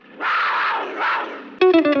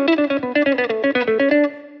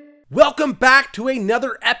Welcome back to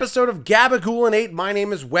another episode of Gabagool&8. My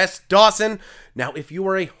name is Wes Dawson. Now, if you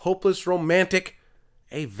are a hopeless romantic,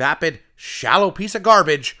 a vapid, shallow piece of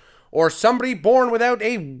garbage, or somebody born without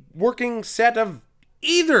a working set of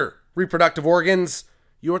either reproductive organs,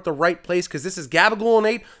 you're at the right place, because this is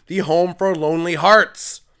Gabagool&8, the home for lonely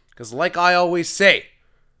hearts. Because like I always say,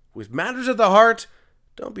 with matters of the heart,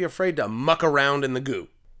 don't be afraid to muck around in the goo.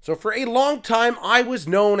 So for a long time, I was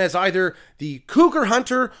known as either the cougar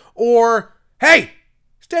hunter or, hey,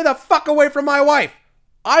 stay the fuck away from my wife.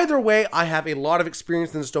 Either way, I have a lot of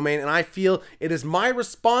experience in this domain, and I feel it is my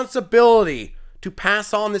responsibility to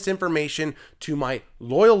pass on this information to my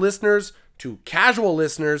loyal listeners, to casual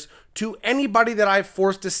listeners, to anybody that I've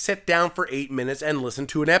forced to sit down for 8 minutes and listen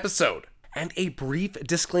to an episode. And a brief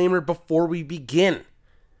disclaimer before we begin.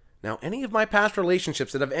 Now, any of my past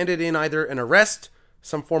relationships that have ended in either an arrest,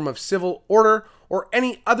 some form of civil order, or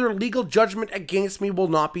any other legal judgment against me will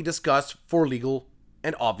not be discussed for legal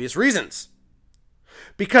and obvious reasons.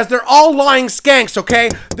 Because they're all lying skanks, okay?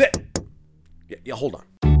 Hold on.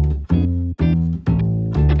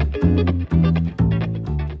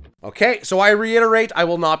 Okay, so I reiterate, I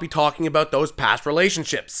will not be talking about those past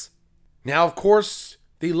relationships. Now, of course,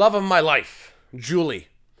 the love of my life, Julie.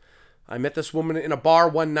 I met this woman in a bar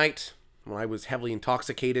one night when I was heavily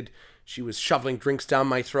intoxicated. She was shoveling drinks down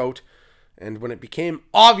my throat, and when it became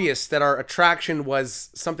obvious that our attraction was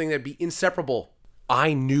something that'd be inseparable,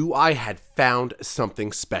 I knew I had found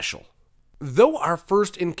something special. Though our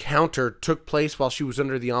first encounter took place while she was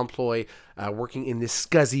under the employ, working in this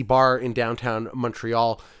scuzzy bar in downtown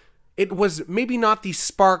Montreal, it was maybe not the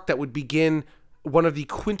spark that would begin one of the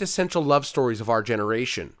quintessential love stories of our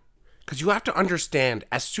generation. Because you have to understand,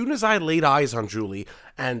 as soon as I laid eyes on Julie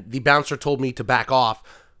and the bouncer told me to back off,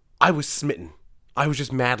 I was smitten. I was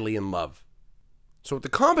just madly in love. So with the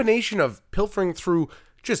combination of pilfering through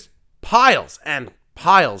just piles and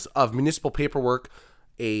piles of municipal paperwork,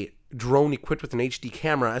 a drone equipped with an HD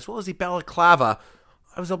camera, as well as a balaclava,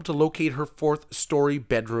 I was able to locate her 4th-story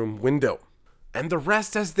bedroom window. And the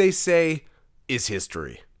rest, as they say, is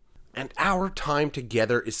history. And our time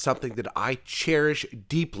together is something that I cherish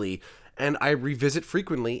deeply, and I revisit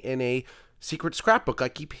frequently in a secret scrapbook I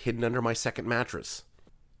keep hidden under my second mattress.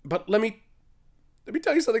 But let me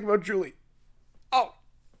tell you something about Julie. Oh,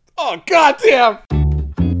 goddamn!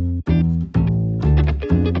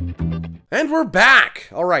 And we're back!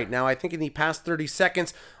 Alright, now I think in the past 30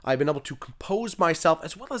 seconds, I've been able to compose myself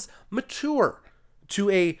as well as mature to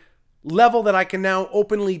a level that I can now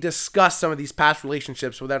openly discuss some of these past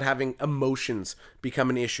relationships without having emotions become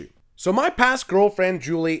an issue. So my past girlfriend,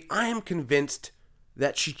 Julie, I am convinced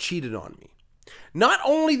that she cheated on me. Not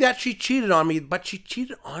only that she cheated on me, but she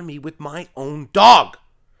cheated on me with my own dog.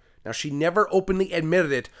 Now, she never openly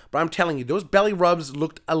admitted it, but I'm telling you, those belly rubs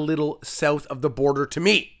looked a little south of the border to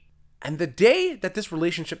me. And the day that this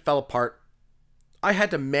relationship fell apart, I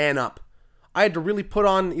had to man up. I had to really put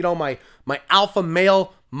on, my alpha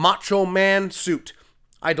male, macho man suit.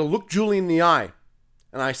 I had to look Julie in the eye,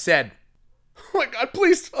 and I said, "Oh my God,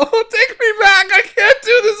 please, take me back. I can't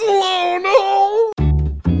do this alone. Oh."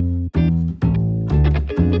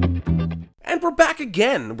 And we're back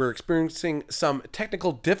again. We're experiencing some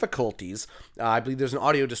technical difficulties. I believe there's an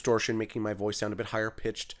audio distortion making my voice sound a bit higher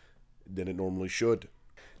pitched than it normally should.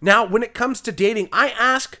 Now, when it comes to dating, I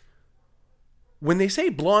ask, when they say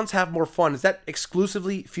blondes have more fun, is that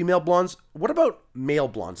exclusively female blondes? What about male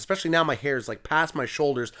blondes? Especially now my hair is past my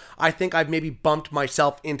shoulders. I think I've maybe bumped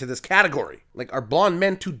myself into this category. Are blonde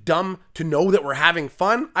men too dumb to know that we're having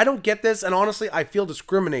fun? I don't get this, and honestly, I feel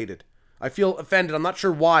discriminated. I feel offended. I'm not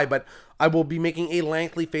sure why, but I will be making a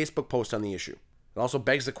lengthy Facebook post on the issue. It also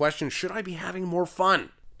begs the question, should I be having more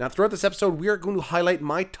fun? Now, throughout this episode, we are going to highlight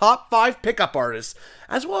my top 5 pickup artists,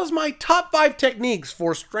 as well as my top 5 techniques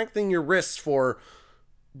for strengthening your wrists for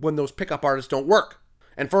when those pickup artists don't work.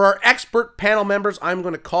 And for our expert panel members, I'm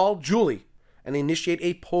going to call Julie and initiate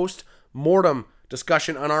a post-mortem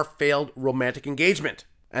discussion on our failed romantic engagement.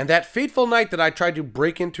 And that fateful night that I tried to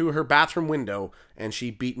break into her bathroom window and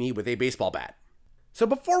she beat me with a baseball bat. So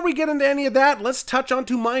before we get into any of that, let's touch on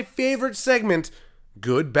to my favorite segment,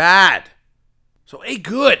 Good Bad. So, hey,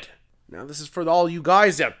 good. Now, this is for all you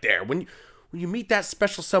guys out there. When you meet that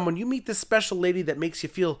special someone, you meet this special lady that makes you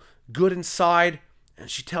feel good inside, and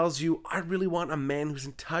she tells you, I really want a man who's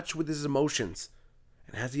in touch with his emotions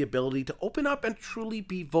and has the ability to open up and truly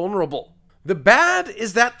be vulnerable. The bad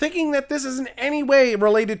is that thinking that this is in any way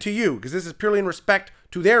related to you, because this is purely in respect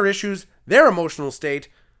to their issues, their emotional state.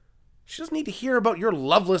 She doesn't need to hear about your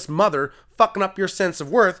loveless mother fucking up your sense of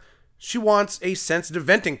worth. She wants a sensitive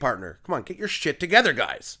venting partner. Come on, get your shit together,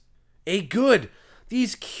 guys. A good.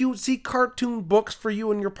 These cutesy cartoon books for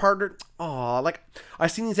you and your partner. Aw, like, I've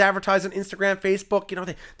seen these advertised on Instagram, Facebook. You know,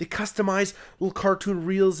 they customize little cartoon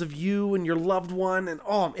reels of you and your loved one. And,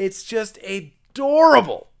 it's just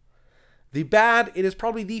adorable. The bad, it is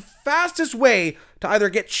probably the fastest way to either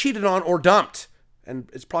get cheated on or dumped. And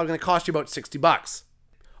it's probably going to cost you about $60.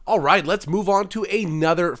 All right, let's move on to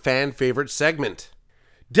another fan favorite segment.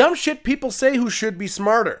 Dumb shit people say who should be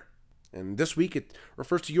smarter. And this week it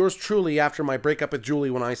refers to yours truly after my breakup with Julie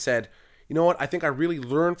when I said, you know what, I think I really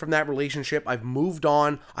learned from that relationship. I've moved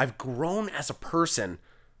on. I've grown as a person.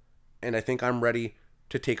 And I think I'm ready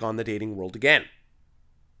to take on the dating world again.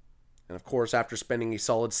 And of course, after spending a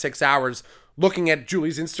solid 6 hours looking at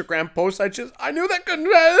Julie's Instagram posts, I knew that couldn't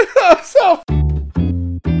be so.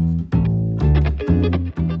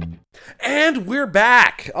 And we're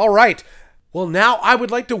back. All right. Well, now I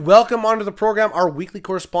would like to welcome onto the program our weekly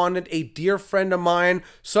correspondent, a dear friend of mine,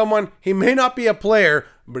 someone, he may not be a player,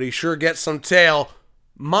 but he sure gets some tail.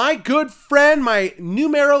 My good friend, my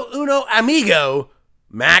numero uno amigo,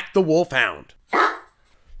 Mac the Wolfhound.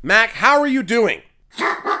 Mac, how are you doing?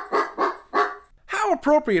 How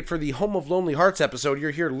appropriate for the Home of Lonely Hearts episode,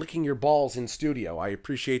 you're here licking your balls in studio. I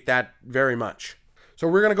appreciate that very much. So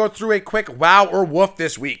we're going to go through a quick wow or woof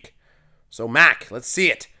this week. So Mac, let's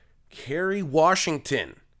see it. Kerry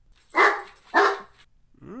Washington.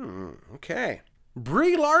 Okay.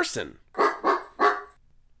 Brie Larson.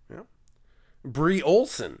 Yeah. Brie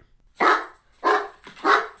Olson.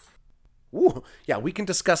 Ooh, yeah, we can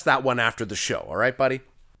discuss that one after the show, all right, buddy?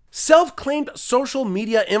 Self-claimed social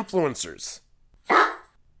media influencers.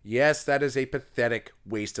 Yes, that is a pathetic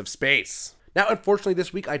waste of space. Now, unfortunately,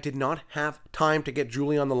 this week I did not have time to get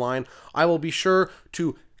Julie on the line. I will be sure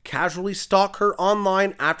to casually stalk her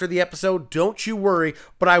online after the episode, don't you worry,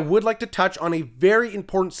 but I would like to touch on a very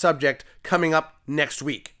important subject coming up next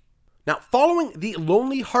week. Now, following the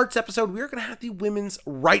Lonely Hearts episode, we are going to have the women's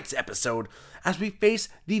rights episode as we face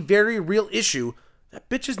the very real issue that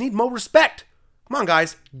bitches need more respect. Come on,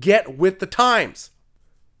 guys, get with the times.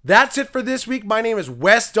 That's it for this week. My name is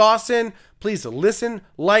Wes Dawson. Please listen,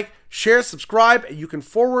 like, share, subscribe. You can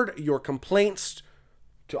forward your complaints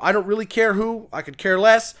to I don't really care who. I could care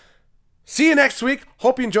less. See you next week.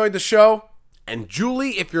 Hope you enjoyed the show. And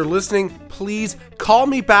Julie, if you're listening, please call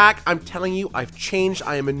me back. I'm telling you, I've changed.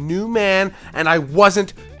 I am a new man, and I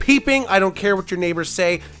wasn't peeping. I don't care what your neighbors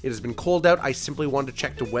say. It has been cold out. I simply wanted to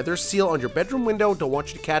check the weather seal on your bedroom window. Don't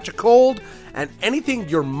want you to catch a cold. And anything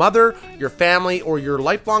your mother, your family, or your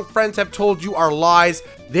lifelong friends have told you are lies.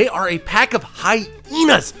 They are a pack of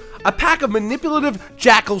hyenas. A pack of manipulative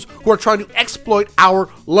jackals who are trying to exploit our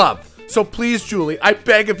love. So please, Julie, I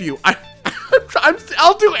beg of you,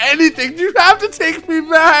 I'll do anything. You have to take me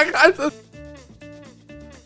back.